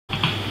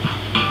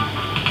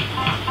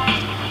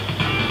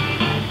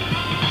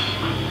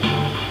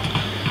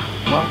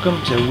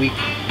Welcome to week 2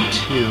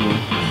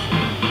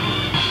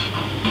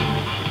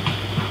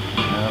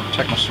 of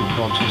Tecmo Super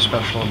Bowl II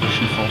Special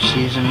Edition Full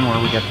Season, where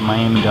we got the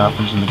Miami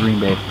Dolphins and the Green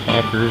Bay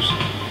Packers.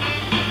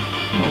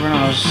 We're going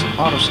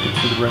to auto skip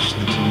through the rest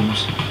of the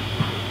teams,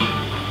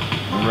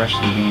 or the rest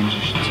of the games, I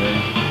should say.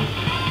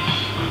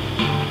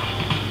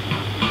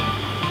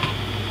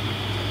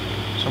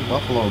 So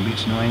Buffalo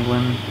beats New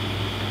England.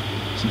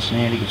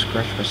 Cincinnati gets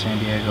crushed by San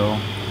Diego.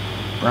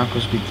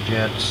 Broncos beat the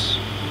Jets.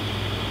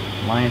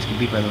 Lions get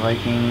beat by the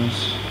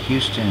Vikings.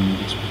 Houston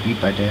gets beat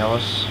by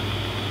Dallas.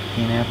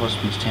 Indianapolis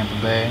beats Tampa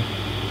Bay.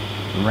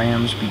 The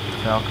Rams beat the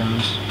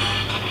Falcons.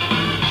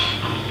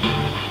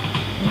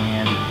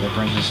 And that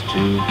brings us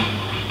to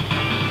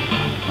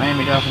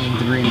Miami Dolphins and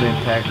the Green Bay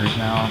Packers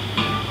now.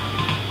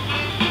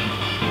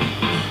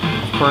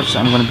 Of course,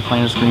 I'm going to be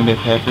playing as Green Bay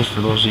Packers for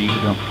those of you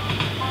who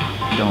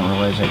don't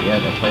realize that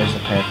yet. I play as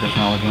the Packers in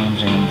all the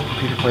games, and the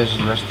computer plays as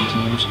the rest of the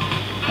teams.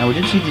 Now, we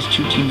did see these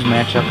two teams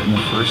match up in the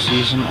first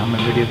season on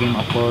my video game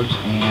uploads,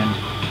 and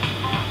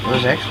it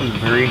was actually the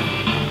very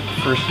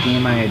first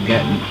game I had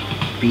gotten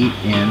beat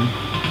in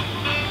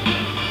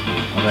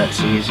of that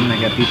season. I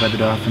got beat by the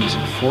Dolphins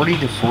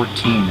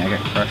 40-14. I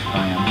got crushed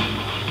by them.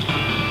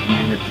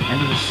 And at the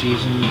end of the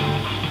season,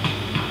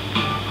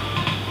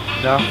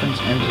 the Dolphins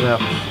ended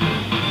up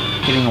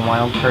getting a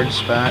wild card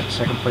spot,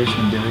 second place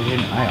in the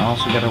division. I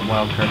also got a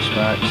wild card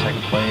spot,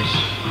 second place.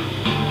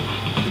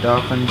 The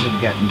Dolphins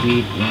had gotten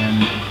beat in,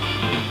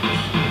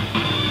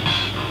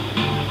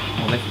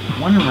 well, they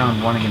won in round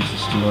 1 against the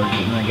Steelers,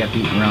 but then they got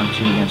beat in round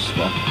 2 against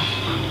the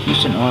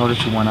Houston Oilers,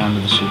 who went on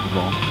to the Super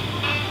Bowl.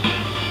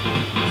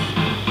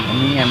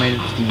 And me, I made it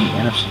to the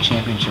NFC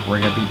Championship, where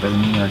I got beat by the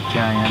New York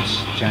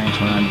Giants. The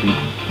Giants went on to beat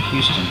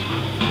Houston.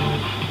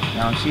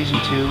 Now in Season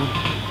 2,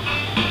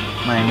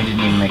 Miami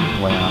didn't even make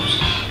the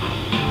playoffs.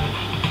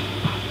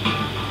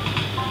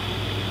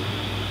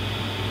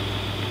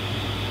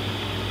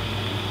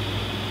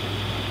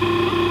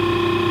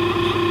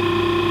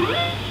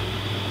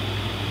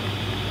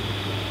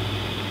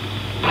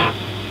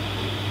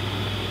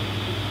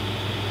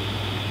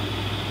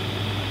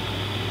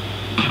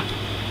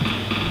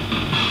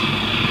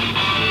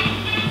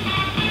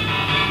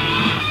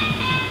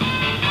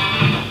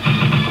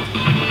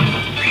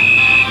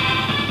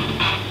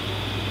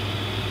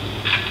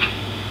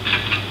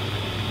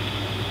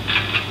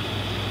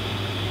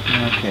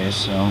 Okay,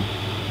 so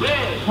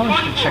probably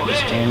should check the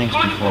standings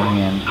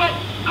beforehand. You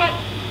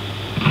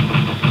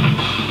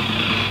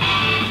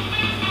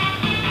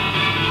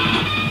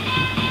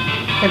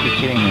gotta be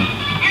kidding me.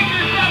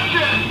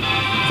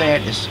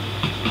 That is...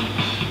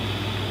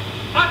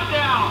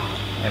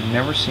 I've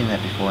never seen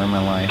that before in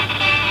my life.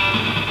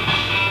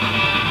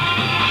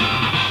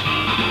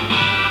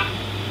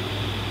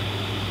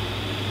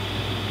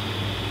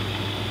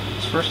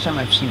 It's the first time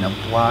I've seen a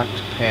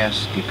blocked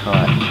pass get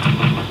caught.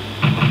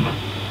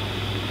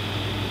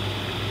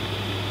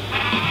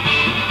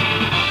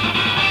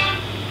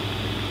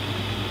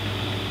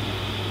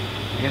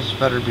 I guess it's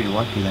better to be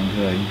lucky than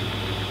good.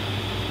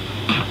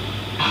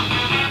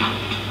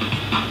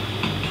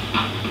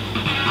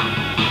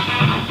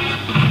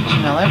 So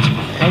now that's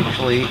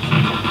actually,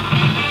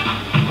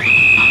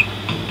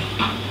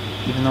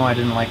 even though I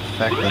didn't like the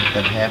fact that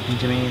that happened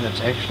to me, that's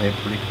actually a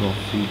pretty cool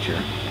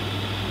feature.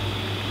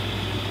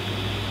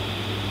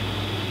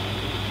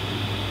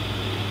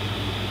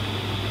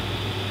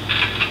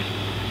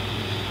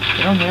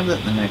 They don't have that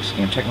in the next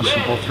game, Tecmo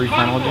Super Bowl III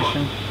Final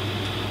Edition.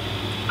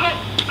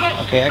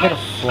 Okay, I got a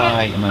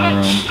fly in my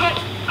room.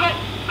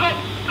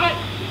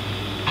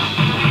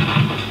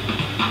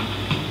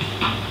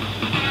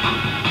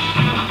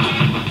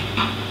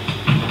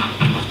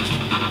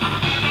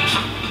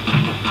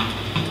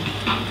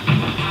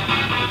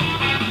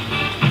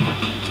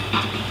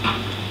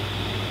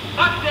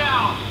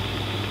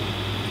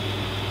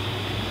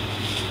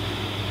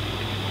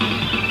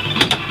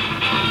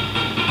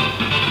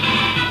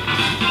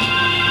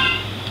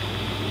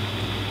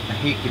 I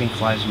hate getting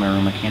flies in my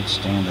room. I can't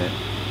stand it.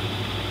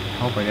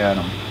 I hope I got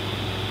him.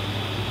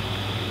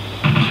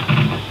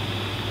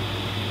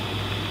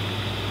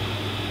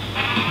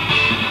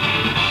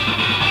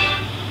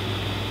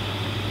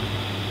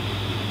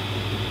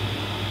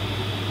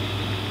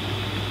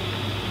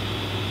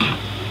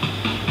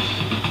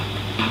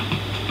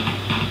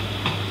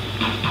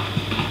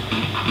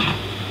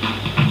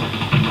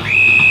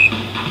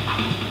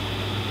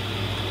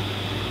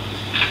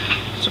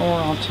 So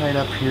we're all tied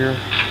up here.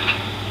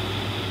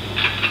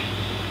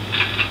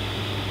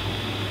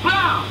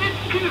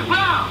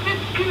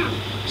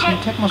 So in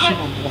Tecmo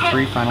Super Bowl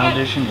III Final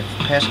Edition, if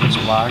the pass gets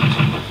blocked,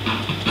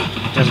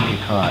 it doesn't get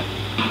caught.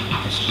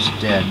 It's just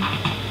dead.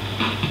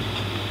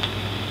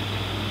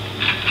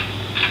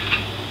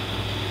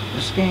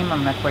 This game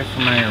I'm not quite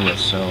familiar with,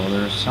 so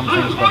there's some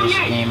things about this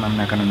game I'm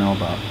not going to know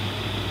about.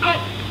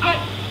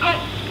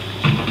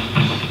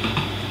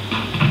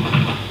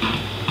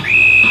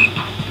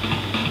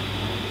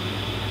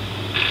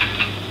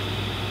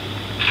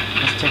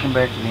 Let's take him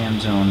back to the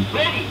end zone.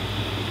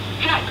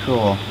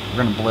 Cool.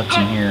 We're going to blitz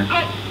him here.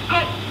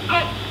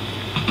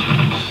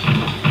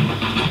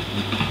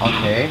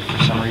 Okay, for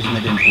some reason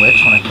they didn't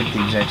glitch when I picked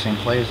the exact same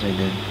play as they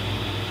did.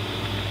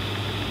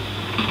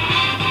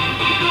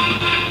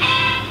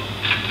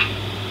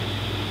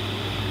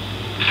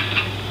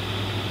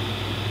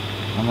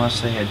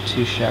 Unless they had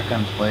 2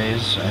 shotgun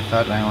plays. I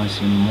thought I only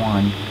seen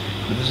 1.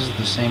 But this is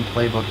the same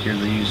playbook here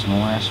they used in the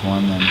last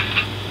one, then I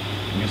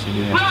guess they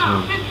do have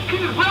 2.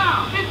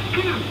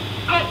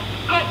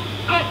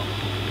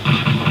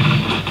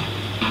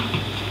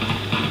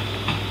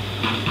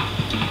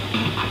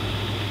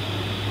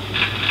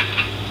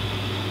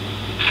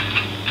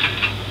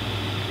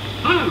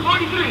 Blue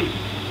 43.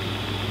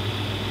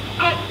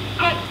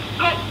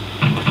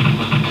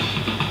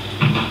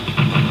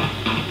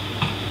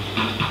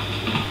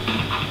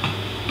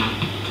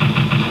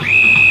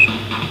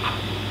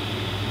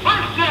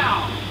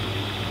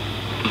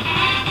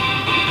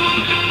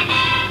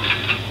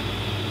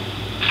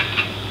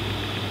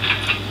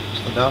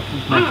 The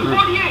Dolphins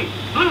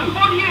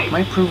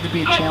might prove to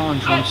be a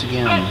challenge once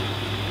again.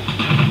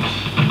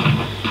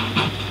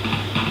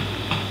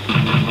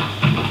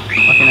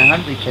 Okay, now how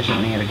did they catch it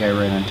when he had a guy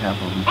right on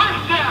top of him?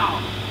 First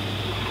down.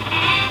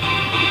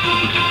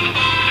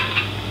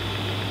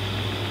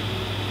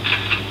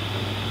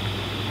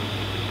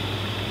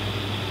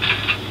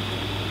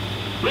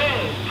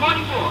 Red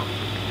 24.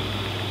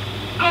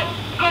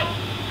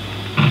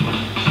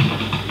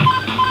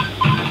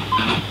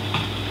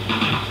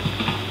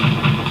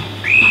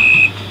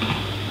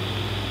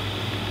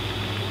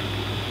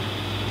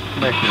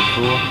 Back here,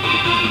 fool.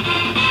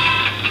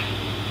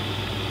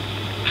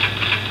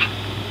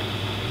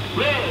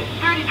 Red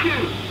 32.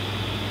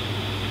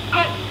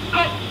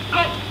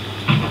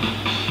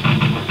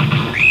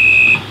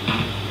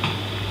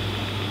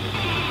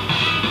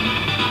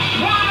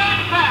 One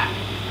attack.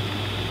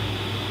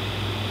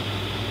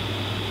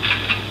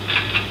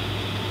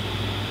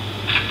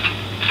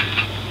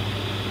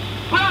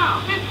 Brown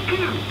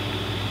 52.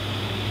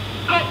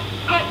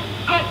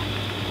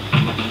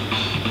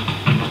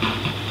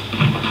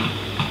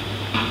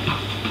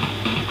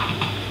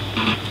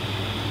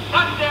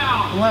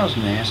 Well, that was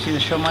nasty. They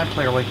showed my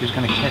player like he was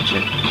going to catch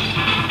it.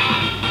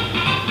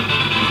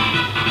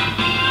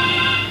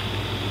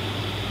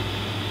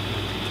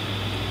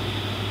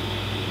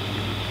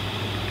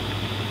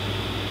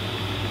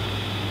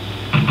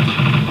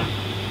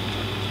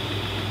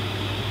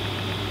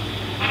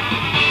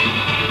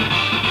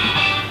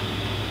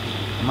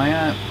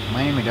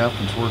 Miami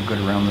Dolphins were good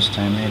around this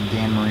time. They had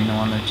Dan Marino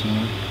on their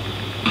team.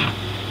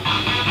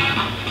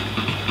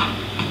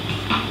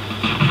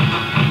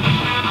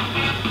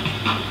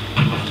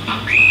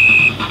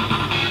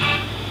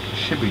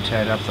 Should be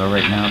tied up though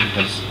right now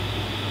because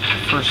the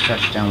first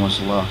touchdown was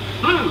luck.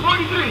 Blue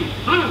 43.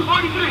 Blue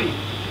 43.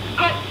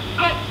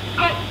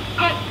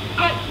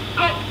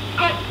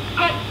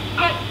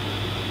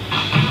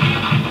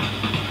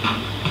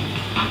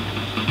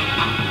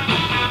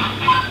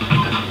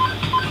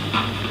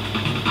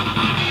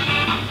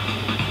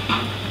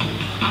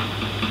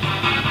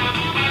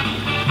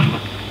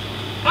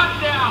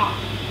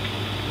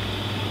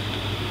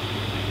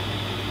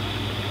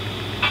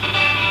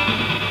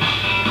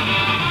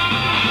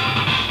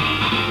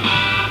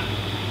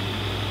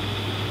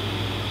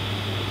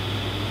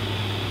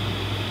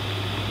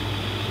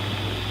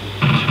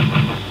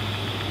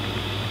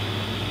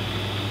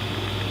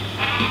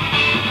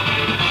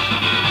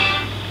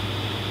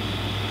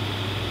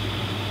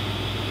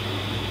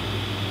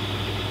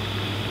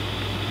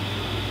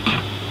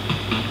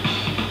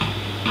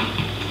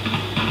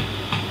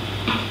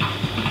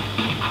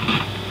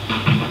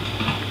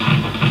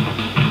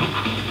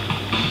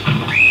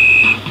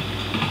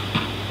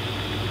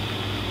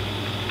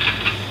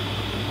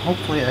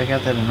 Hopefully I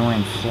got that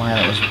annoying fly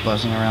that was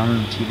buzzing around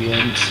on the TV. I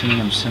haven't seen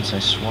him since I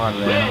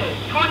swatted at him. Red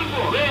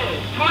 24.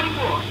 Red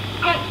 24.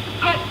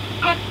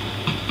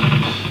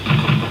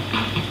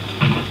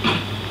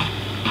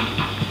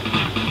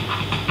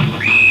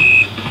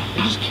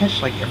 They just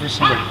catch like every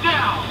single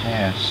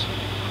pass.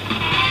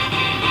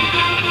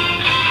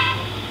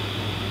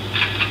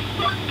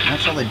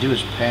 That's all they do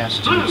is pass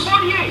to us,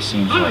 it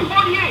seems like.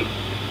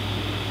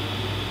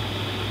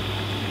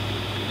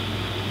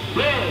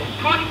 Red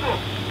 24.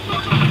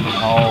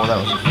 Oh, that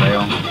was a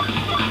fail.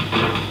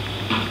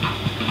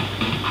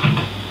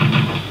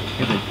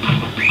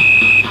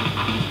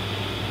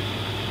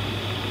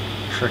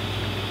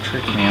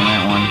 Tricked me on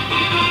that one.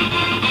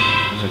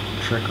 It was a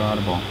trick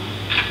audible.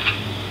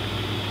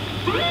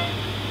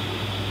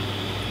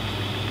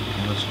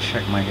 Okay, let's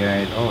check my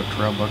guide. Oh,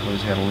 Terrell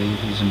Buckley's had to leave.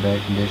 He's in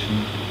bad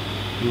condition.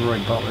 Leroy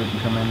Butler can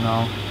come in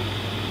now.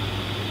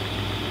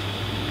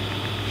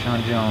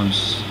 Sean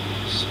Jones,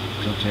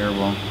 still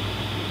terrible.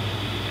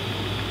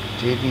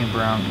 Davian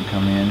Brown can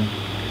come in.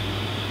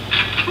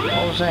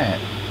 What was that?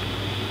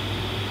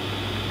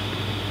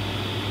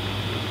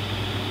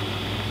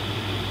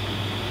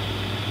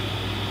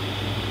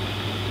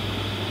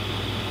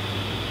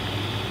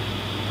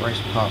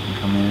 Bryce Pop can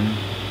come in.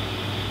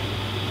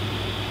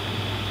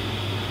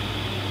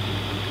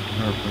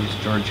 Or replace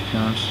George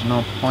Kuntz. There's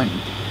no point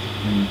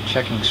in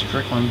checking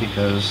Strickland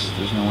because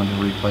there's no one to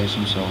replace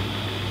him, so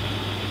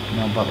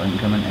No, Butler can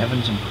come in.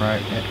 Evans and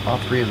Price, all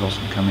three of those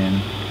can come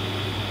in.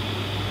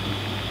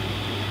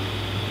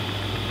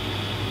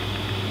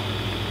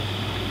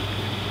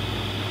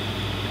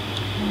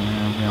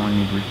 We only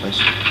need to replace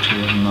 2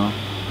 of them though.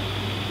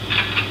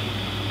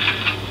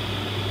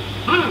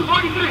 Blue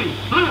 43.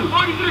 Blue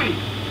 43.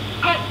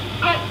 Cut.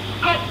 Cut.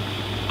 Cut.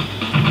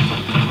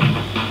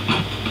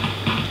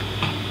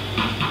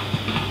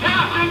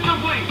 Pass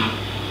incomplete.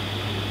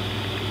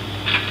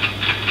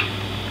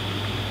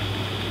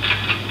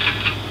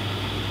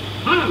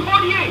 Blue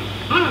 48.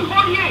 Blue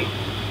 48.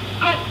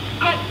 Cut.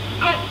 Cut.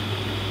 Cut.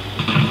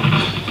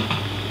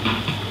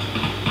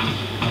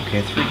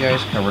 Okay, 3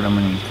 guys covered him,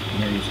 and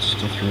he just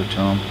threw it to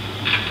him.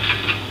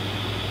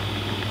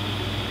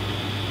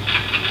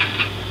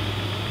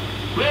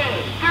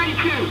 Red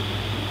 32.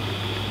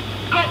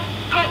 Cut.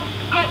 Cut.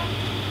 Cut.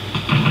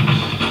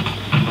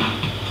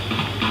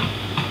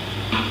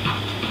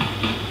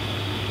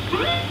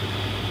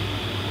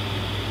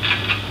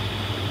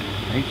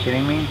 Are you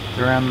kidding me?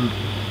 They're on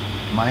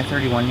my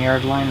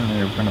 31-yard line and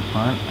they're going to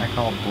punt? I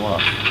call it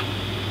bluff.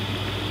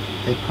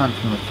 They punt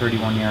from the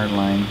 31-yard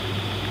line.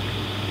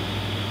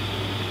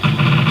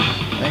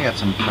 They got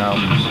some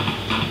problems.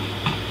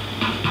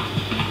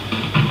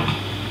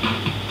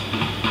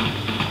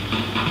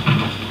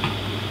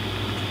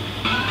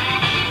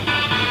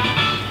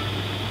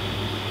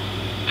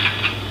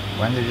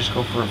 Why didn't they just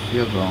go for a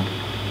field goal?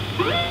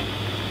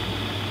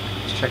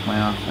 Let's check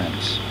my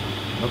offense.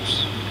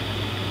 Whoops.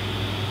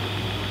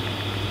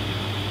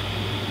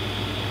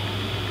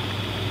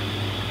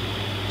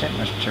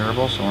 Tecmo's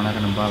terrible, so we're not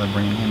going to bother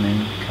bringing him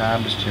in.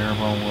 Cobb is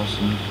terrible.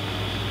 Wilson.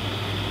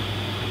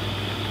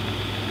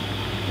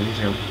 Okay, these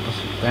are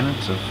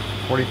Bennett's of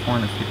 44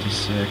 and a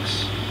 56.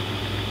 So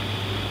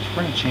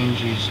we're going to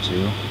change these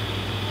two.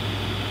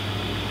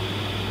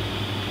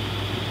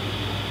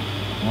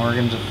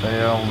 Morgan's a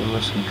fail.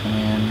 Lewis can come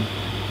in.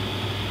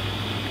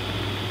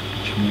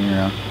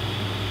 Chimera.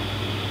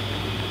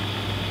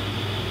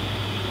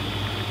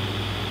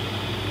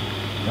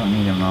 Don't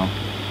need him though.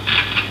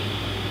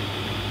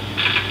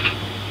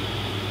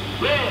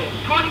 Red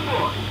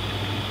 24.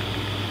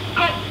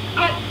 Cut.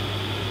 Cut.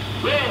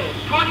 Red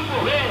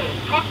 24.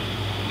 Red 20.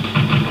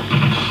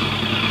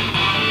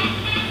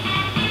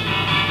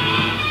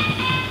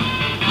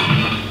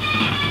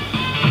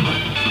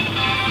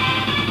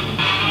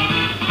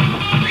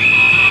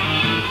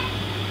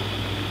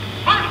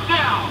 First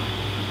down.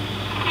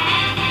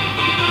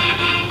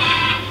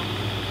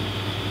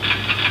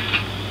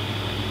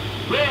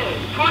 Red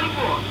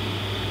 24.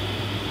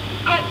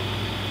 Cut.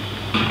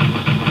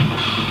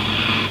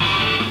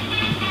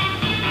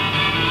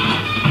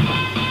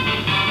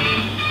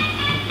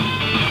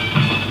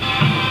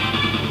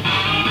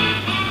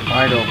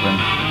 Wide open.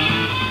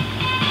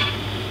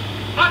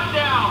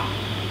 Touchdown.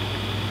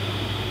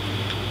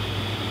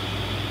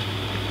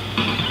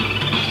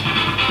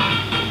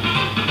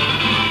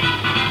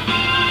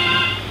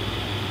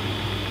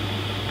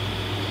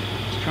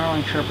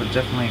 Starling Sharp was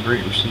definitely a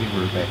great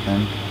receiver back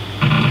then.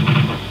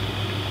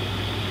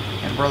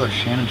 And brother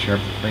Shannon Sharp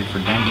that played for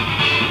the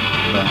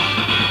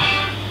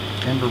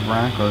Denver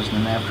Broncos, and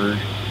then after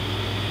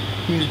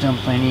he was done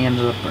playing, he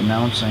ended up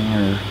announcing,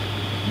 or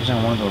he was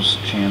on one of those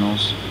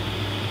channels.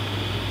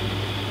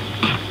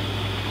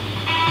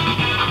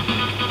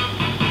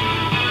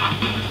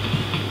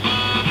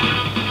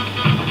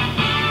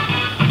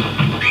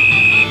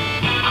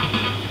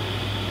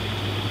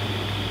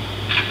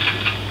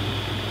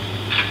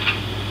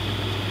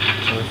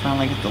 So they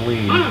finally get the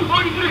lead. Blue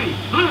 43.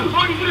 Blue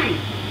 43.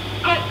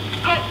 Cut.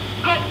 Cut.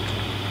 Cut.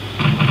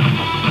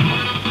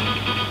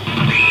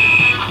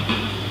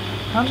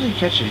 How did he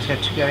catch it? He's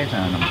got 2 guys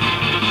on him.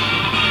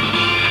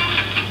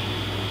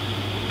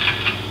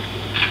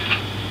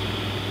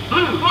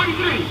 Blue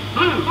 43.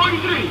 Blue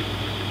 43.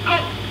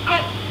 Cut.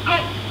 Cut.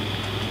 Cut.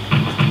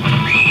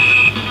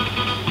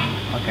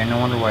 Okay, no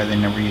wonder why they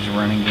never use a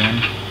running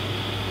game.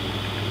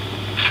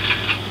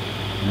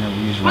 They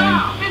never use a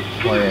running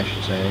play, I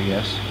should say, I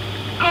guess.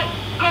 Cut.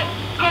 Cut.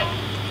 Cut.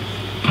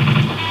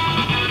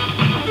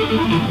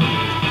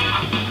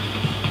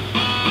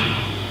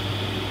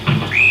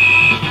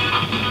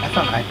 I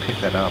thought I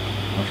picked that up.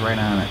 I was right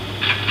on it.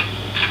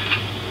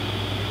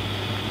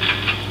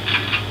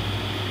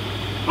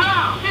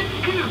 Brown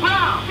 52.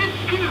 Brown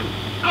 52.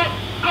 Cut.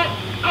 Cut.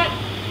 Cut.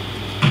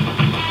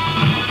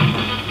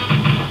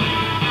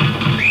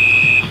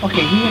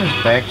 Okay, he had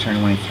his back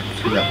turned when he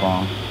threw that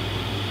ball.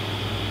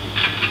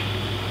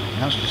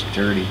 That was just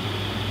dirty.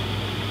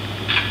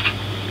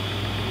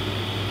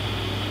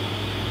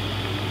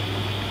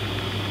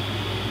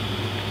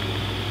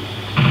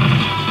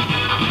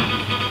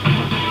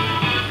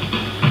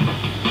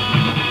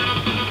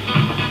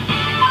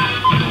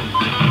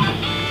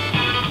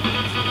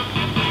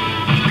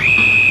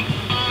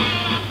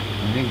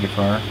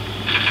 Far.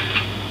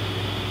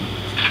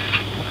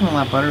 Looking a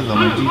lot better though.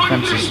 My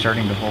defense is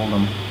starting to hold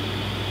them.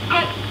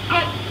 Cut.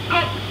 Cut.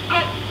 Cut.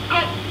 Cut.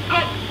 Cut.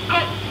 Cut.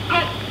 Cut.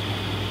 Cut.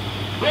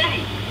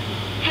 Ready.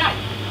 Shut.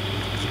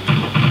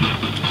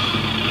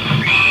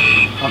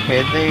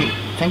 Okay,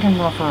 think I'm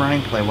going for a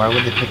running play, why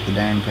would they pick the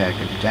dime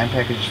package? The dime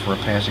package is for a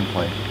passing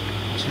play.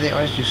 See, they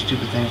always do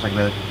stupid things like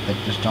that that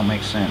just don't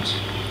make sense.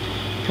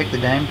 Pick the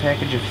dime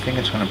package if you think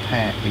it's going to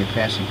be a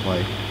passing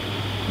play.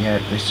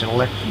 Yet they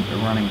select the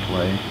running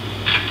play.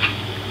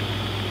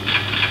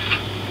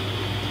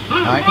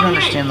 Now I can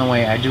understand the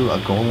way I do a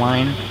goal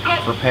line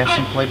for a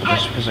passing play, but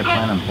that's because I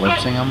plan on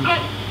blitzing them.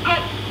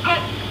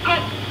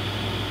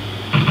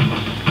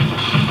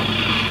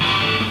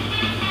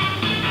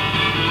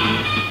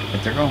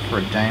 But they're going for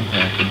a dime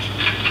package.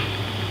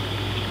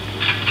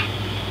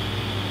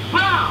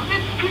 Brown,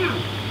 it's 2.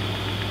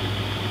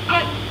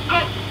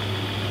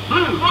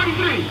 Blue,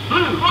 43.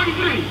 Blue,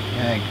 43.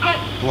 Yeah,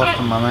 I bluffed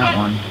them on that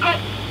one.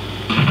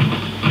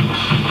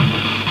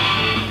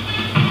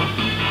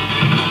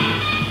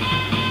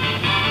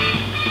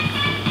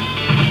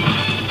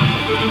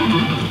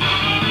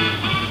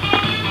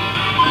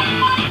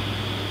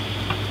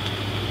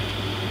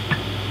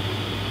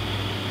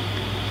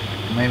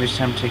 Maybe it's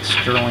time to take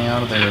Sterling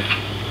out of there.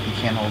 He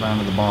can't hold on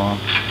to the ball.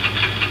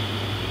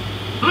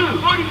 Blue,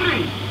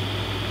 43.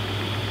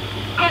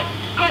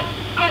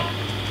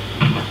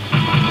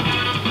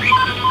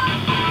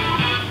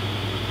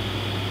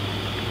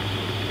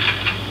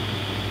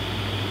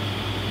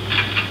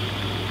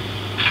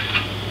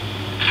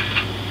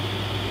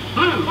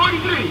 Blue,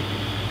 43.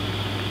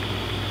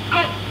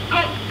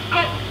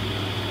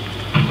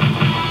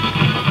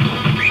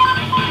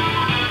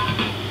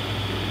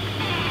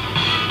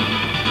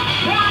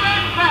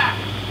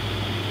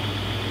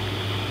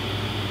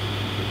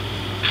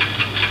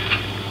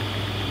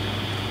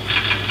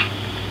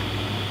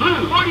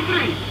 Blue,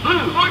 43.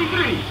 Blue,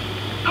 43.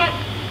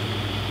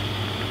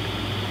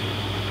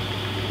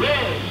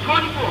 Red,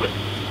 24.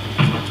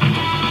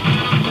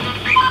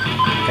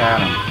 Got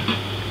him.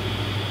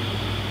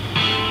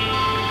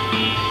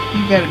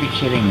 You gotta be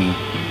kidding me.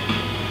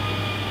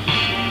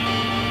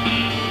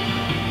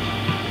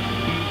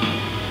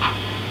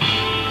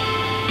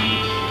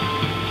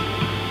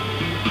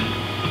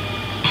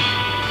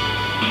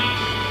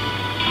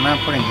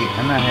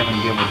 I'm not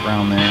having Gilbert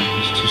Brown there.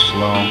 He's too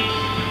slow.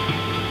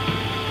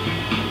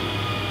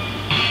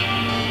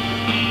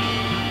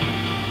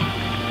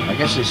 I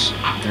guess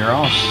they're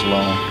all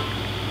slow.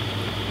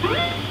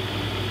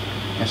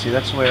 Yeah, see,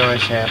 that's the way it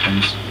always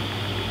happens.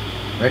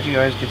 Reggie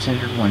always gets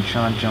injured when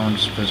Sean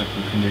Jones'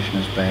 physical condition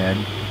is bad.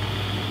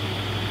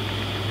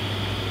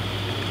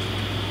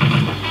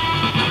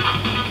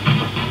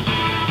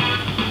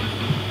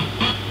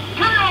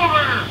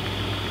 Turnover!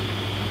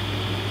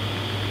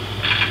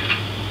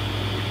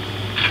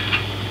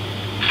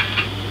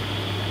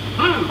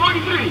 Blue,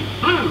 43.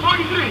 Blue,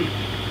 43.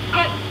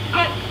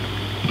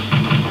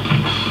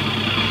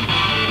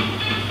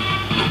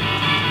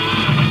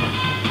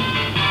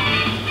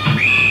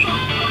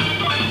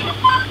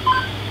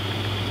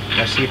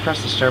 Yeah, see, you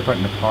press the start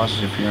button to pause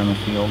it if you're on the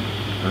field,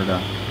 or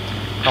to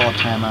call a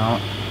timeout.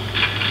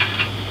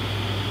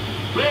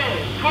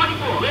 Red,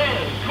 24.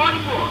 Red,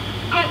 24.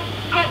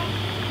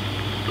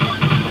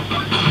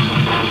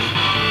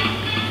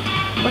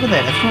 Look at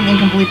that, I threw an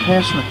incomplete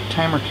pass and the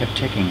timer kept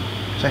ticking.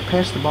 So I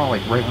passed the ball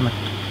like right when the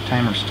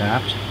timer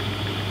stopped.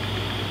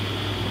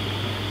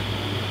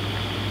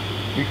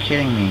 You're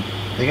kidding me.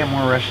 They got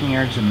more rushing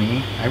yards than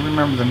me. I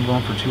remember them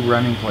going for 2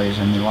 running plays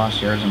and they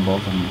lost yards in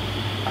both of them.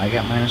 I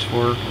got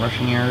 -4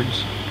 rushing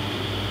yards.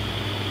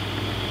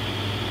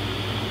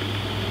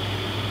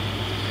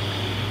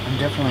 I'm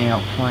definitely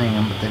outplaying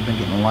them, but they've been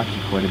getting lucky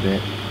quite a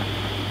bit.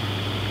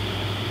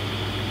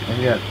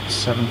 They've got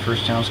 7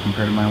 first downs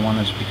compared to my 1.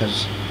 That's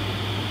because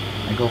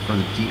I go for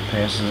the deep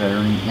passes that are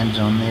in the end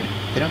zone.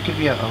 They don't give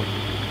you a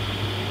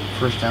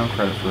first down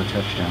credit for a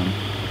touchdown.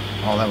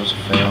 Oh, that was a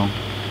fail.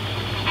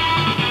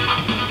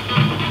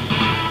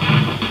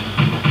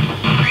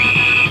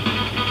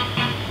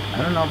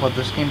 I don't know about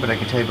this game, but I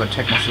can tell you about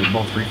Tecmo Super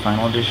Bowl 3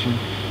 Final Edition.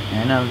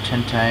 9 out of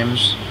 10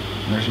 times,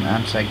 when there's an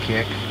onside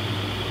kick,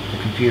 the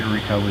computer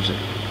recovers it.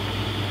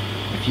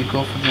 If you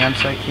go for the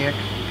onside kick,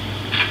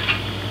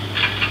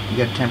 you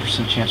got a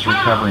 10% chance of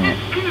recovering it.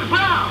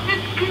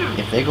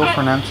 If they go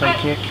for an onside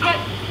kick,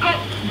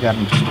 you got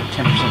a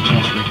 10%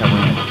 chance of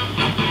recovering it.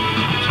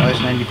 It's always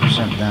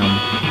 90% down.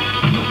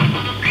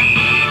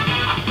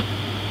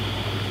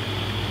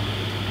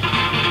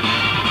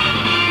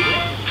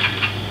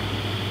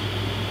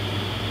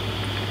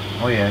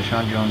 Oh yeah,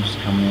 Sean Jones is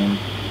coming in.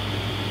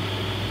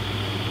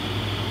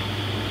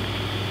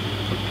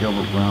 Put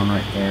Gilbert Brown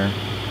right there.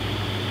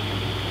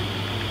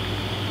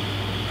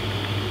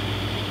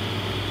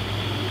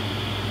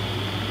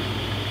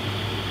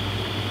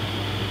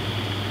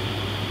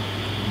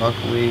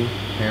 Buckley,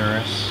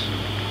 Harris,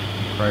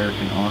 and Pryor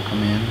can all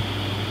come in.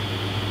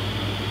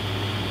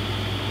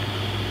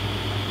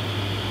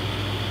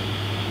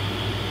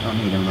 Don't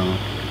need him though.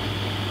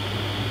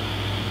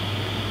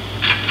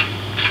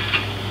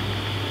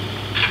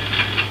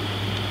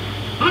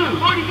 Blue,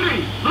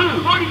 43. Blue,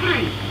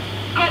 43.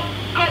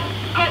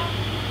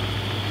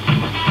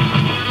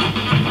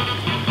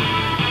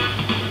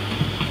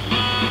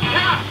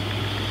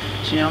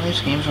 See, on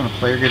these games when a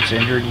player gets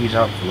injured, he's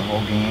out for the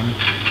whole game.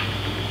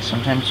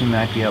 Sometimes you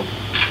might be up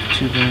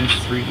 2 games,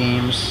 3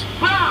 games.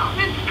 Wow,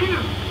 it's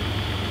cute.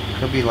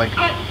 Could be like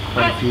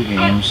quite a few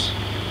games.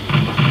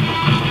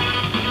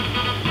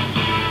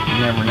 You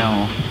never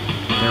know.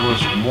 There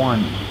was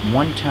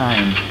one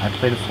time I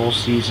played a full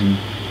season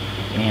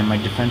and my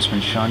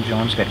defenseman Sean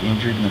Jones got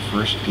injured in the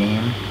first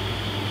game.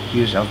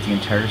 He was out the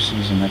entire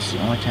season. That's the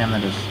only time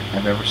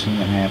I've ever seen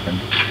that happen.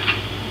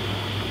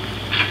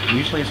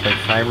 Usually it's like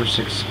 5 or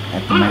 6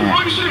 at the Blue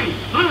max. 43.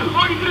 Blue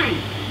 43.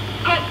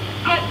 Cut.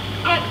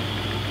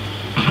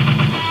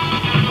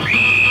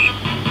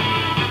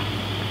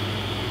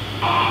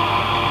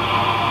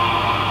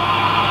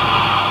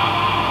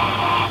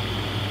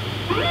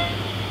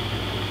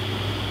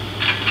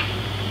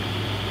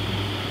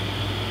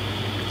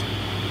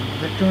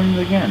 They're doing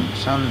it again.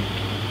 It's on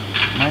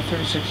my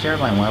 36-yard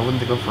line. Why wouldn't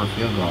they go for a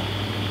field goal?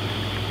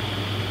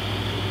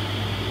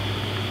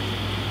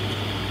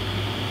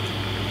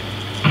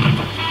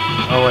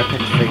 Oh, I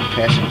picked a fake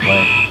passing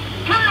play.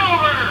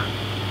 Turnover.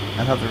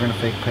 I thought they were going to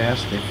fake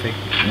pass. They fake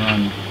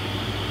run.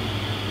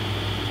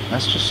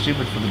 That's just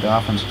stupid for the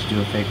Dolphins to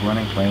do a fake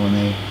running play when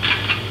they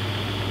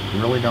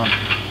really don't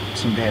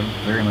seem to have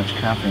very much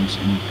confidence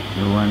in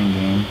their running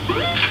game.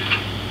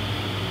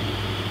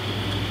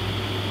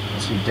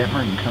 Let's see,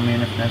 Detmer can come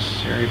in if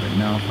necessary, but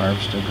no,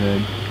 Favre's still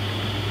good.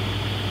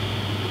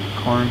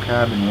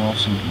 Corncob and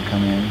Wilson can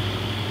come in.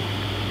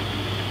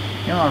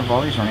 You know, out of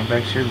all these running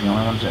backs here, the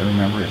only ones I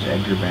remember is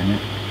Edgar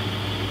Bennett,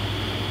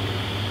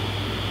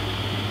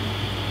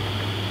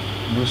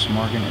 Lewis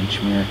Morgan, and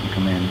Chimera can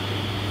come in.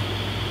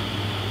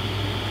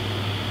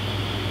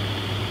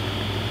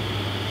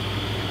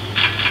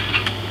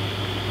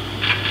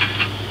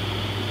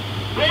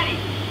 Ready.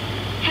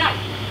 Shut.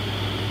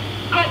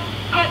 Cut.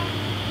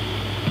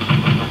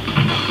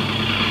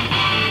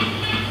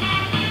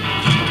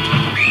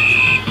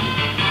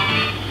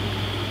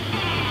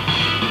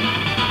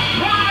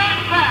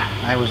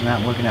 I was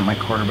not looking at my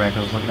quarterback,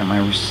 I was looking at my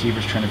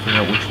receivers trying to figure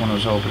out which one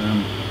was open,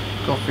 and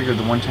go figure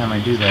the one time I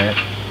do that,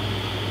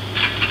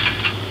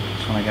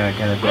 that's when I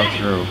gotta go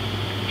through.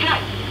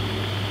 Shut.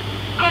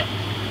 Cut.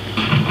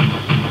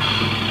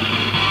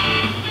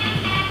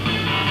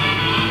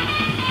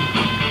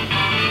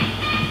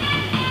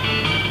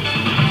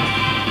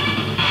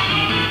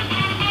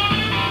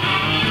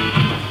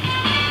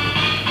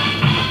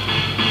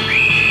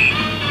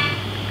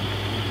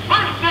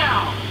 First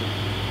down.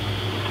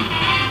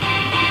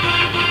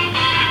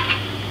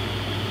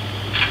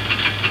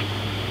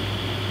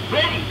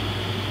 Ready.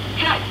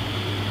 Shut.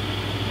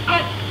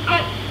 Cut.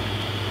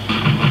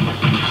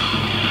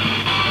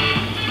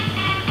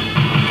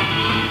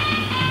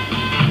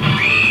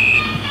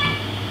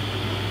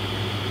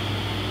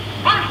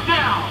 First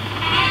down.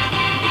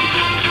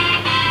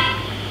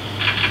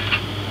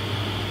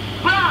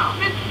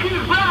 Brown, it's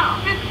cute.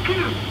 Brown, it's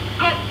cute.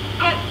 Cut.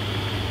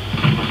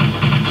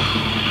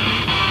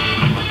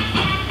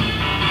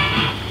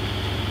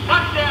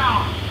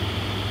 Touchdown.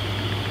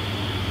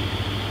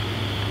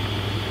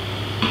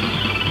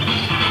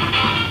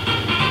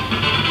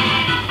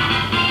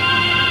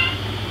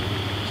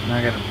 So now I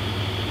got a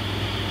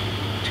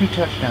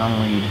 2-touchdown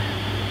lead.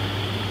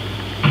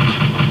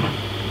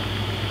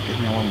 Gives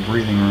me a little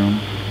breathing room.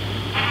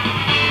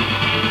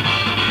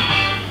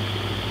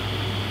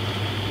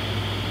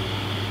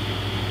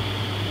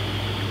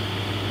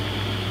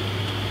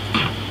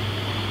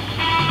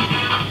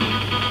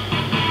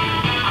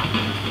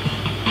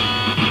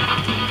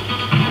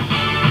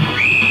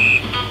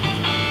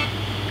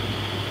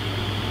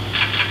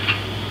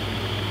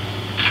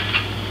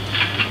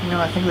 You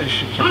know, I think they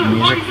should have kept the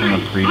music from the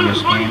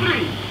previous game.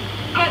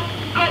 Cut.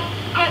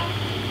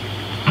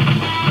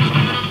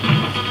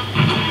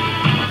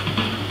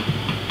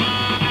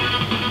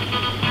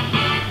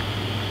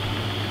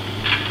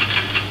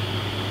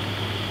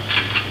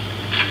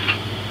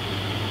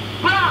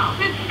 Brown,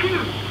 it's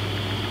cute.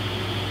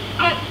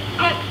 Cut.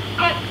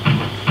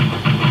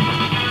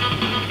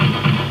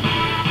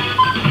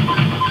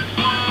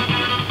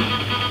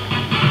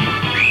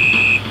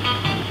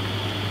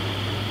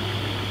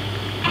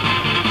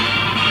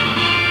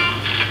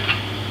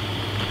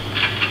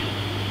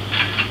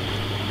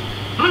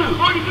 Blue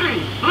 43.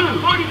 Blue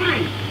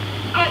 43.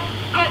 Cut.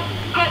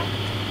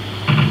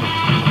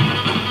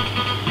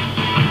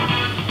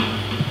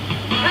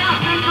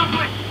 Pass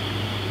incomplete.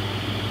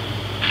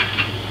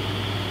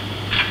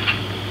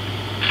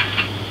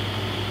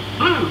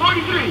 Blue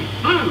 43.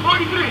 Blue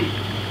 43.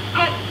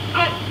 Cut.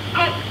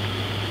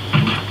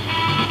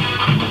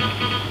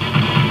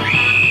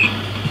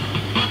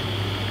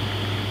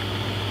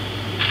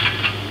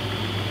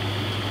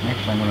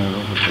 Actually, I'm going to go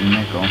with the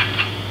nickel.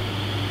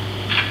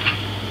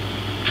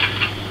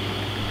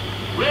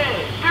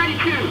 Red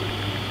 32.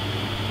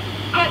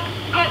 Cut.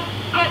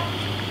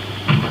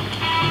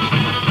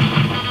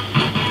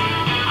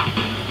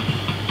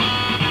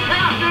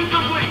 Pass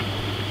incomplete.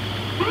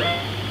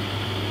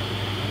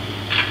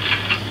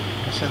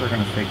 I said they're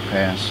going to fake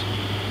pass.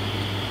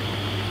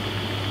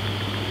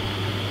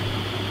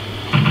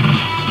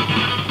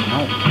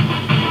 Nope.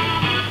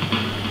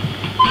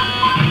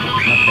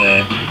 Okay.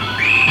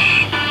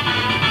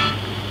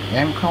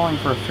 I'm calling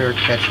for a fair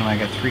catch when I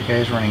got 3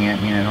 guys running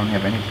at me and I don't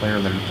have any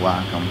player that would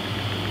block them.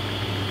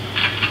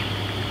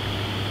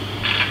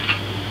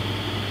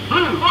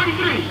 Blue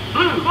 43,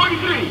 blue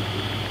 43.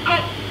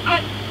 Cut,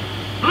 cut.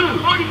 Blue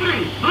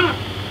 43, blue.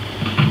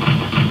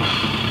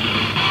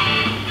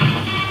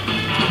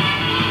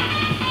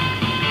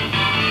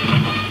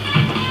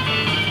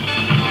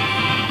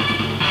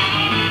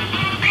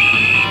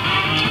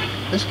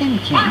 This game you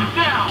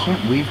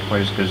can't weave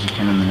quite as good as you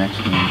can in the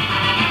next game.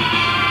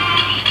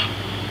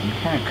 You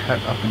kind of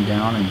cut up and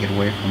down and get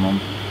away from them.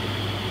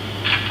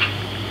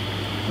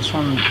 This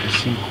one, they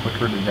seem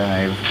quicker to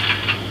dive.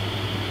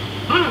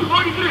 Blue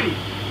 43.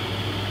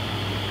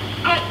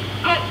 Cut,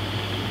 cut.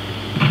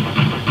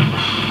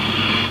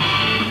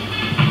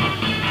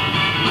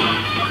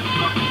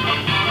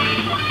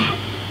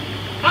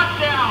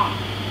 Touchdown.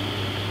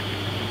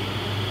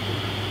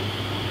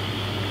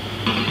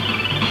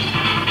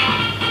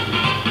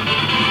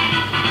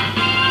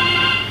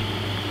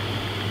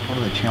 What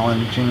are they,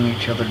 challenging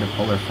each other to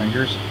pull their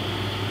fingers?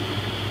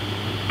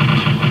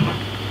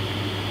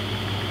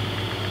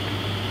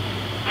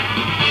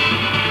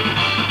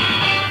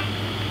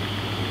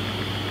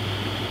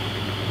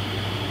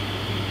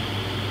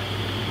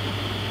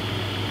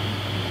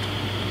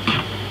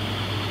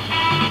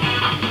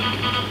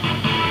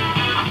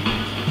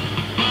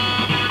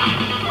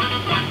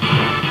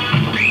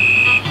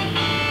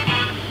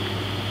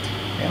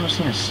 I haven't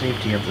seen a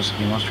safety of this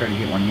game. Let's try to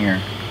get one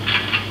here.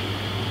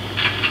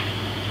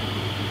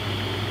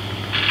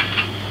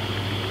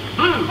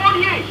 Blue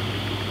 48.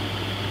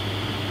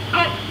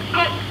 Cut,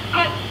 cut,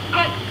 cut,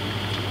 cut.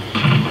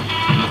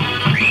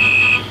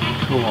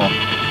 Cool.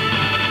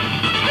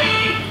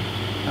 Safety.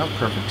 Oh,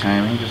 perfect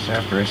timing, just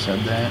after I said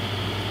that.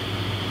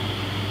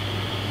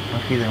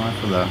 Okay, they went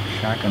for the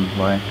shotgun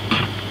play.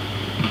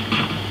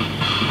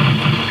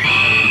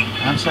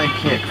 Onside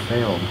kick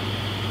failed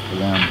for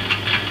them.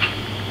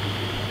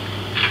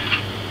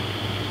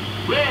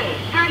 Red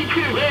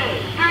 32,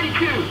 red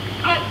 32.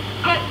 Cut,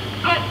 cut,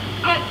 cut,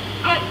 cut,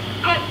 cut,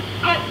 cut,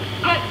 cut,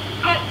 cut,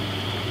 cut.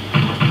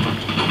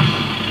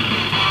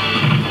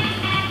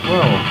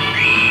 Whoa.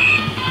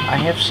 I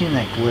have seen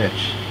that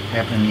glitch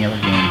happen in the other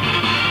game.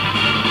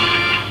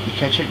 You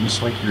catch it and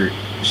it's like you're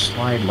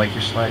sliding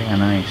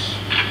on ice.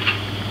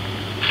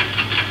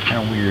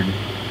 Kind of weird.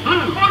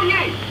 Blue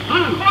 48,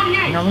 blue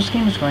 48. You know, this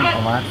game is going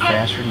a lot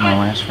faster than my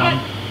last one.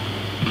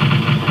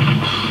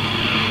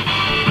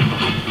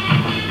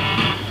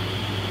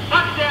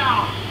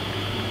 Touchdown.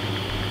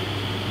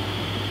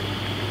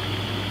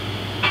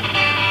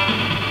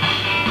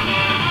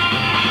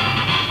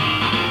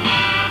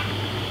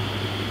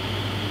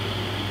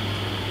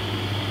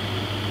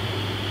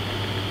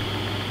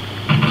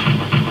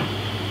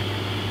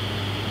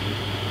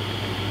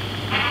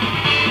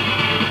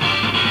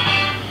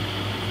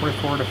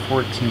 To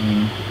 14.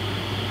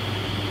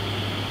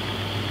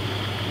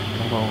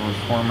 A little over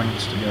 4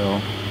 minutes to go.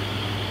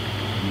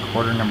 And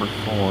quarter number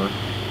 4.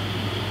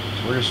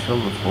 So we're just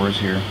filled with 4s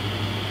here.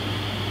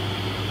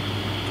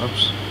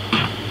 Oops.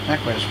 Not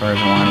quite as far as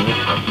I wanted it,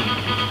 but...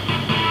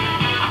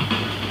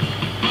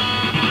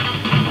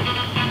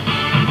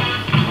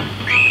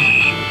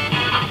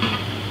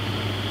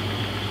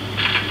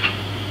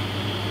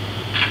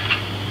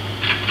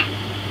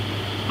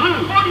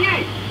 Blue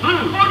 48,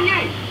 blue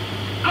 48.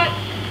 Cut.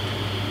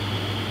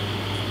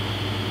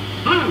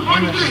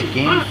 And this is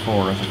game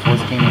 4, the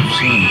 4th game I've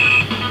seen.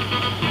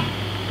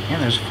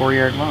 And there's a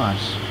 4-yard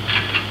loss.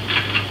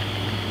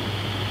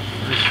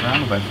 We're just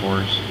surrounded by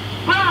 4s.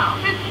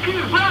 Brown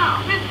 52,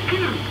 brown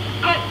 52.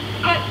 Cut,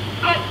 cut,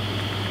 cut.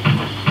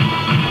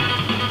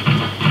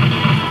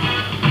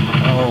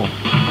 Oh.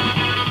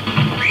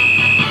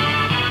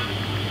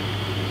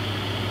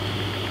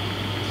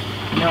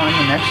 You know, in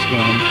the next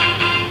game,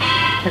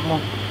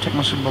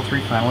 Tecmo Super Bowl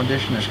 3 Final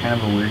Edition, there's kind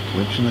of a weird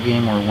glitch in the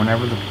game where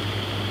whenever the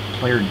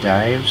player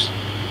dives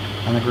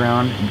on the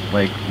ground,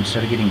 like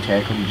instead of getting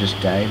tackled, he just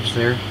dives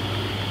there.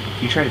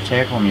 If you try to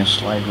tackle him, you'll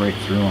slide right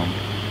through him.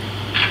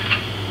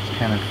 It's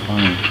kind of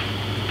funny.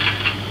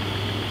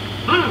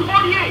 Blue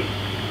 48.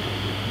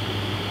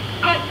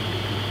 Cut.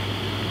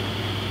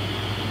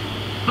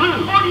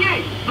 Blue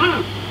 48,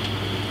 blue.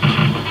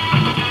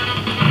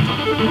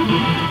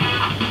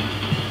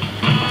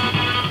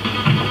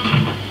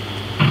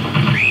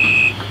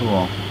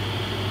 Cool.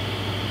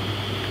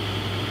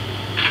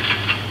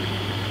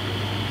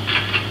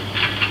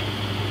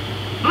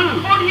 Blue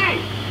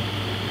 48.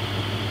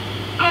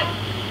 Cut.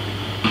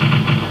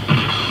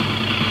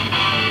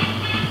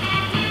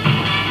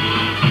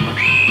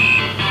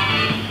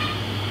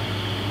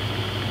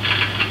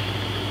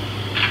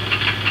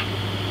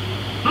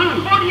 Blue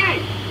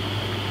 48.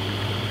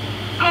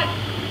 Cut.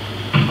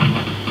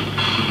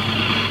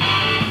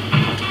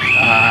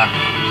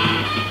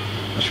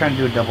 I was trying to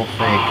do a double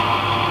fake.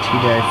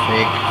 T-dive,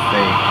 fake,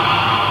 fake.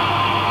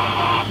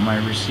 My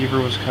receiver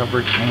was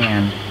covered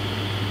and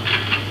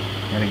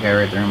got a guy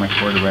right there on my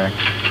quarterback.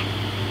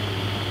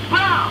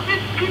 Brown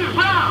 52,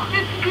 brown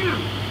 52.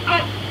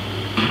 Cut.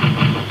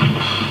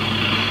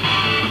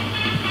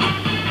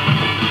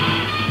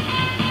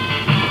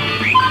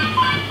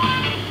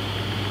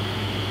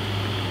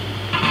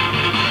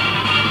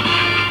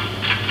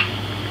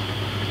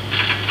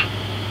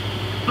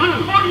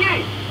 Blue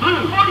 48.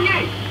 Blue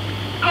 48.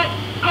 Cut.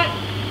 Cut.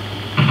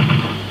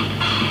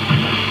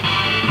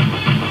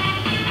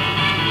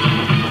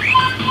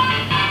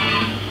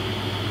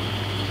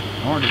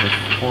 Or to the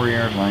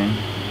 4-yard line.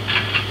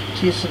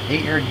 See, it's an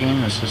 8-yard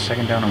game. This is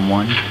second down and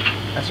 1.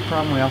 That's a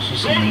problem we also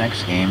see in the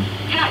next game.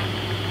 Check.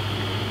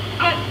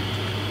 Cut.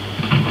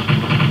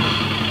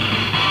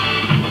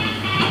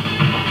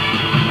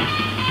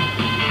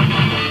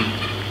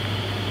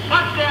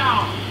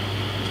 Touchdown.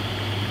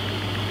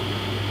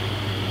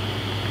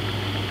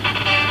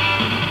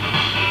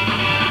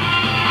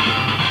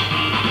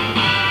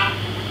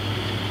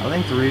 I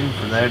think the reason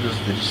for that is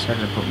they just had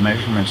to put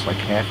measurements like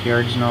half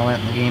yards and all that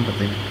in the game, but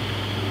they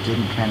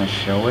didn't kind of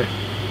show it.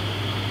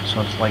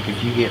 So it's like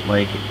if you get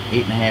like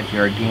 8.5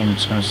 yard gain,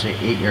 it's going to say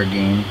 8-yard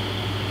gain,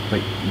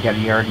 but you got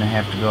 1.5 yards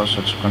to go,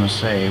 so it's going to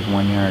say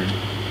 1 yard.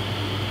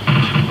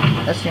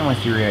 That's the only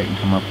theory I can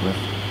come up with.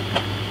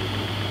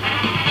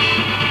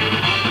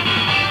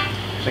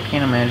 Because I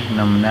can't imagine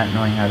them not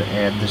knowing how to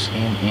add this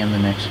game and the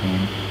next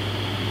game.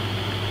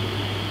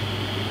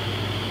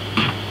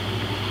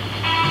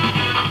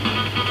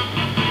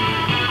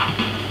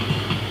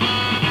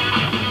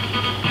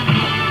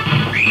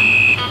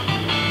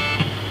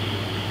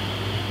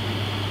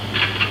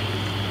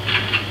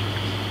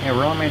 Yeah,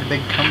 Rolla made a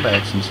big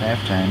comeback since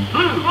halftime.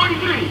 Blue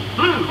 43.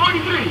 Blue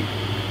 43.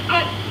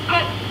 Cut.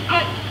 Cut.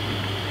 Cut.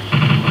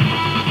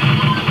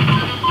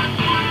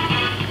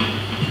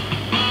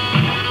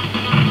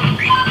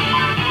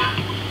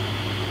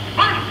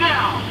 First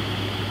down.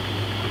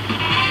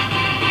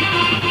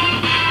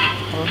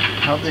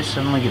 How'd they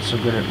suddenly get so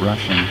good at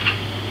rushing?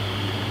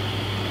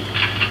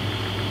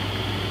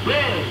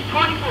 Red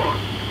 24.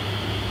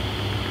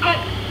 Cut.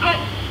 Cut.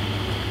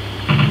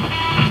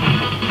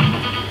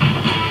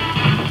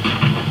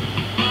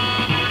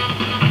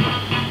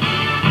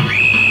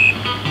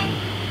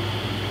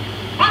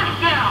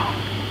 First down.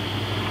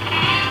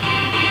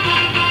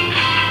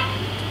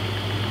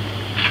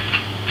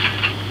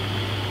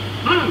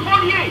 Blue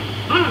 48.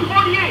 Blue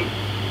 48.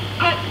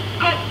 Cut.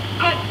 Cut.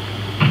 Cut.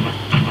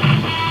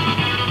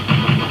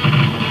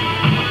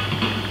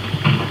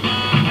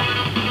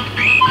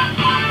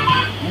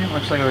 Yeah, it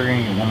looks like they're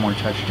going to get one more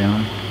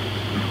touchdown.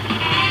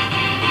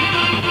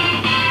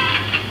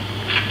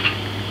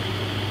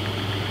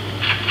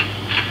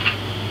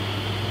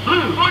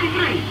 Blue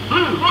 43.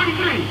 Blue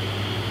 43.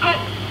 Cut.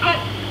 Cut.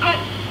 Cut.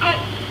 Cut.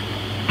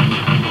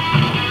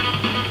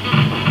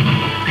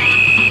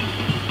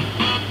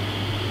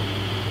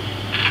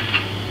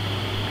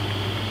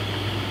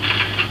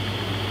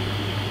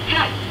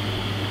 Check.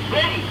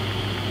 Ready.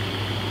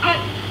 Cut.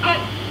 Cut.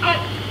 Cut.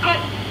 Cut.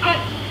 Cut.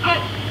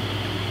 Cut.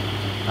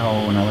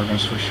 Oh, now they're going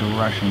to switch to a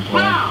rushing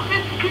play. Wow.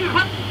 52.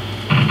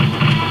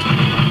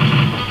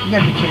 You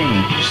gotta be kidding me.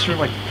 You just threw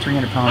like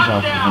 300 pounds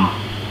off of him.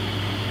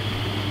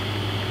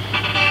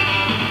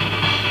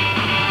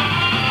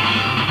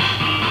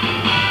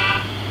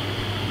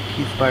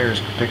 Keith Byers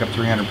could pick up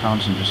 300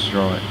 pounds and just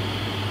throw it.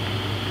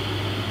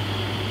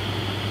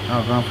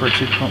 Oh, going for a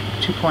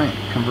two-point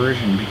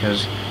conversion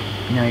because,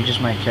 you know, you just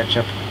might catch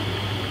up,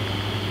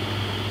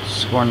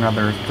 score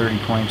another 30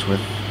 points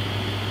with,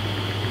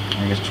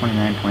 I guess,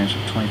 29 points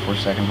with 24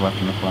 seconds left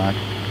in the clock.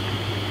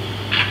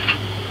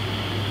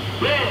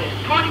 Red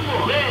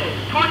 24.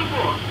 Red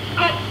 24.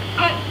 Cut.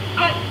 Cut.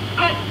 Cut.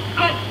 Cut.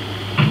 Cut.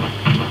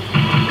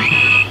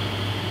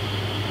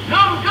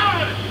 No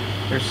good.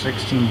 There's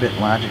 16-bit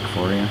logic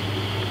for you.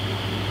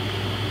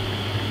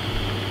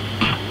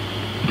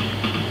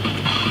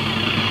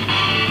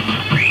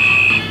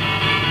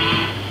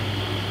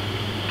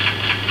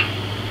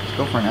 Let's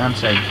go for an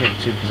onside kick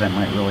too, because that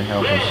might really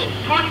help us.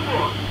 Red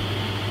 24.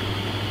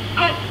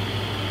 Cut.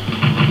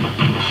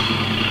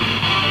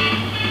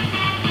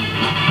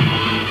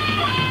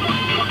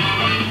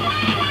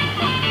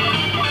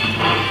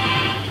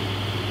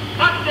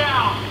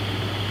 Touchdown.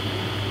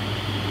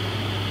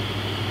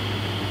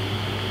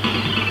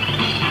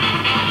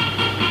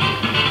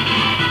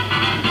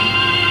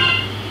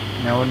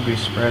 Now, I wouldn't be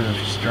surprised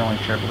if Sterling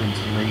Sharp leads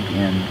the league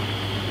in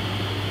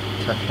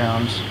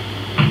touchdowns.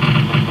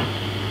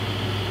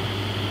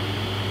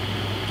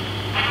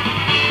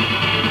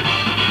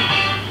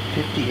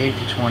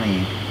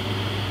 $58-20.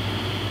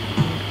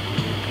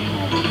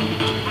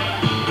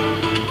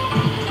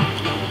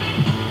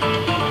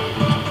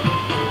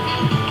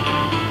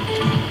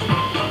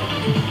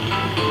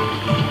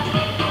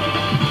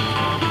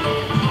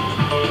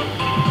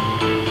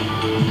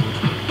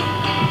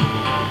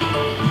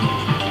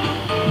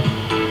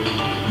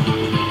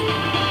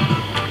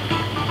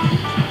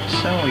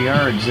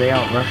 Yards, they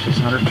outrushed us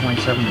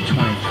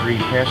 127-23.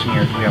 Passing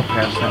yards, we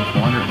outpassed them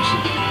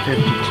 452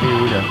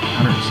 to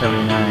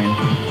 179.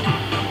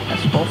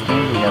 That's both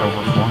games we got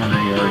over 400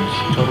 yards.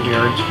 Total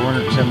yards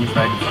 475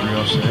 to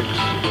 306.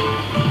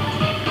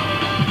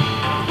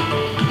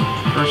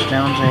 First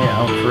downs, they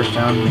first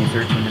down me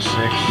 13 to 6.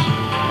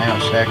 I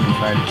outsacked them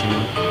 5 to 2.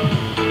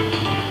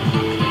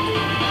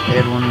 They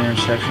had one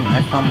interception. I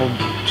fumbled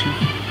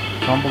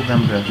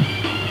them to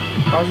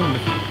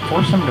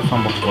force them to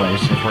fumble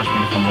twice. They forced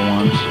me to fumble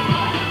once.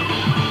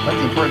 But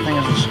the important thing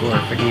is the score,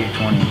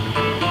 58-20.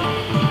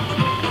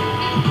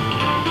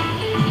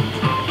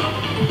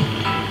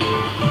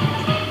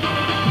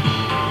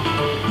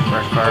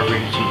 Brett Favre,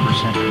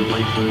 82%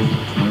 completion.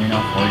 Marino,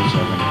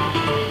 47.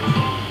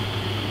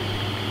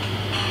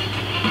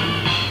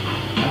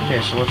 Okay,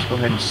 so let's go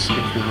ahead and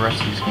skip through the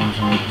rest of these games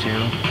in Week 2.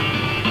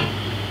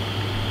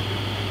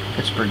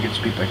 Pittsburgh gets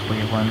beat by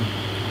Cleveland.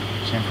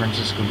 San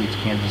Francisco beats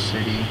Kansas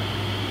City.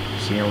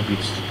 Seattle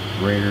beats the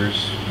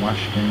Raiders.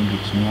 Washington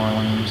beats New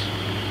Orleans.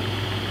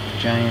 The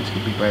Giants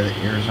get beat by the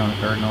Arizona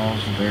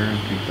Cardinals. The Bears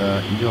beat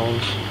the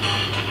Eagles.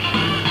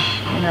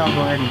 And I'll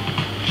go ahead and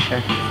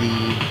check the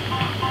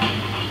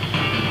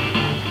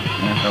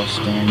NFL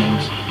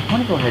standings. I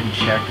want to go ahead and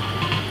check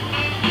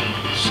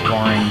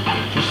scoring.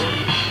 I just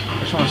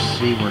want to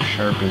see where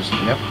Sharp is.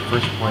 Yep,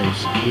 first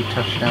place. 8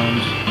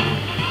 touchdowns,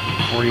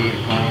 48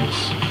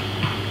 points.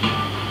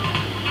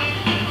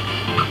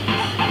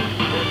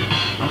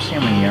 Let's see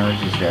how many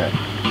yards he's got.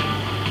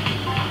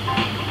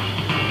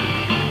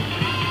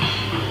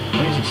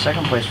 Well, he's in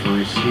second place for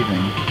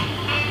receiving.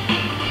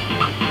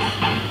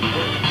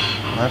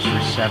 Well, that's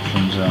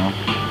receptions, though.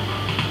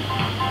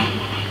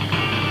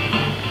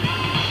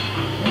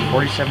 Yeah,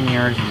 47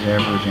 yards he's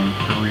averaging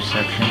per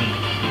reception.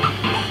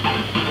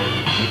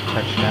 8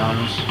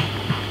 touchdowns.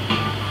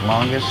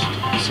 Longest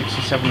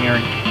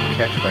 67-yard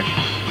catch by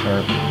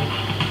Sharp.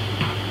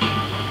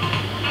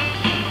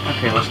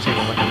 Okay, let's take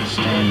a look at the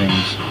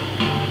standings.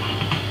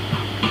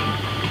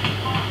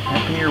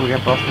 Up here we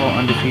got Buffalo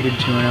undefeated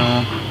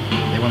 2-0.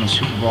 They won the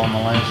Super Bowl in the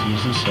last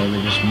season, so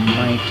they just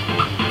might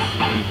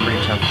be a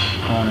pretty tough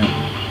opponent.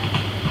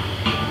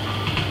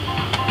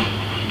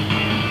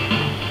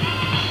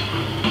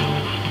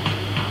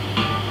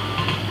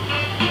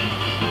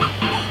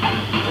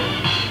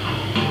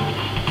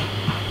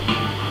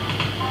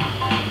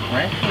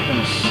 We're actually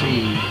going to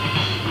see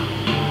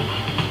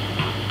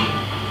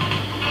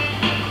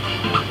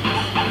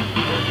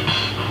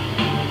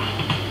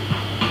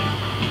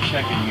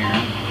checking here.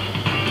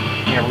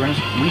 Yeah,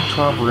 week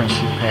 12 we're gonna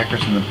see the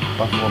Packers and the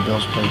Buffalo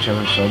Bills play each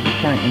other, so it'd be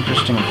kind of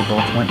interesting if they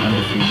both went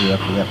undefeated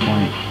up to that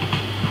point.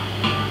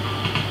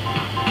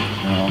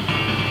 So,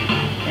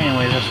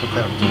 anyway, that's what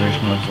that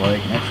division looks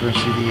like. Next we're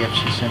gonna see the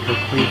AFC Central.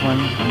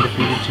 Cleveland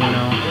undefeated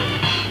 2-0.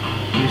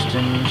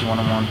 Houston's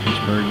 1-1.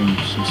 Pittsburgh and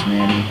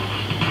Cincinnati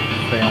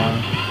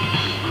failing.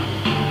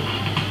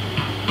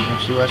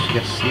 AFC West we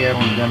got Seattle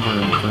and Denver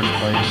in first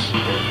place.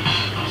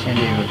 San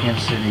Diego,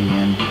 Kansas City,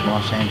 and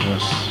Los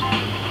Angeles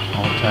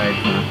all tied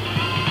for,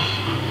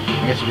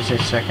 I guess you could say,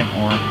 second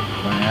or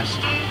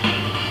last.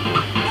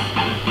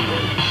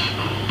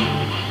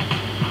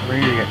 Over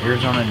here you got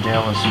Arizona and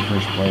Dallas in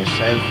first place.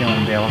 I have a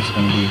feeling Dallas is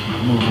going to be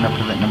moving up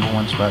to that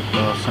 #1 spot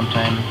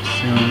sometime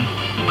soon.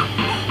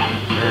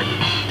 They're a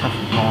tough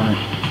opponent.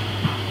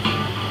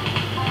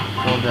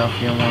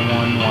 Philadelphia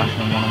 1-1,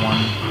 Washington 1-1,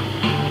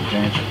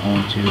 Giants are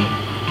 0-2.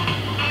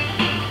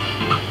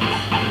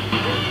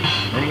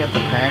 Then you got the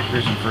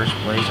Packers in first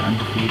place,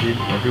 undefeated.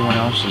 Everyone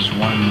else is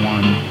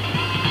 1-1.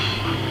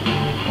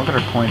 Look at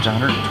our points,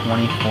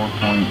 124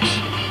 points.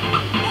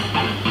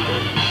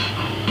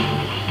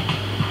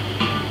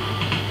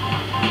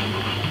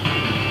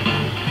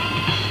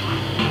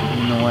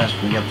 In the West,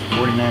 we got the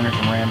 49ers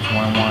and Rams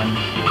 1-1.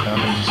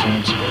 Dolphins and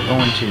Saints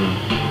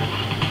 0-2.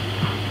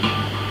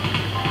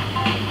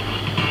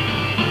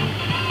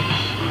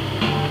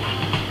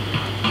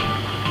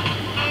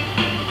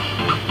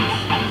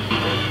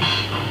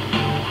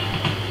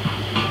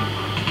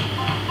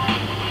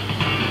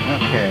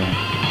 Okay, I'm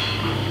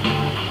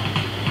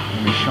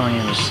going to be showing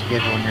you the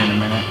schedule here in a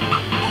minute.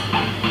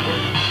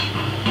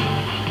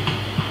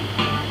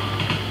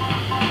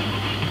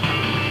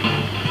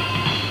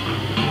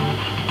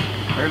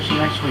 There's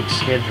next week's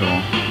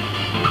schedule.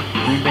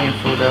 Green Bay and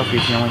Philadelphia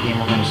is the only game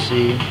we're going to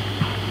see.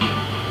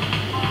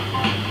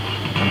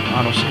 I'm going to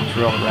auto-skip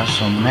through all the rest,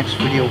 so in the next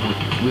video,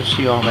 we'll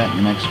see all that in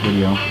the next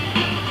video.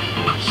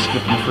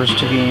 Skipping the first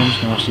 2 games,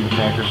 then we'll see the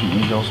Packers and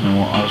Eagles, and then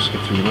we'll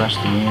auto-skip through the rest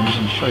of the games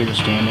and show you the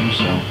standings.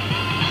 So,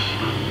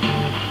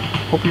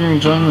 hope you're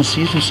enjoying the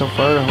season so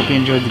far. I hope you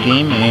enjoyed the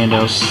game, and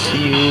I'll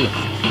see you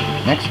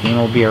next game.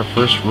 Will be our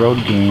first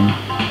road game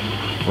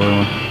for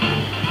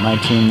my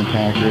team, the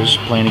Packers,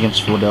 playing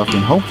against Philadelphia,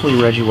 and hopefully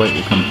Reggie White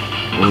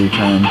will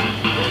return.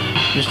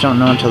 Just don't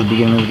know until the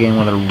beginning of the game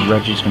whether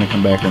Reggie's going to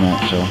come back or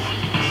not. So,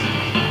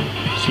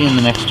 see you in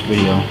the next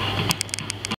video.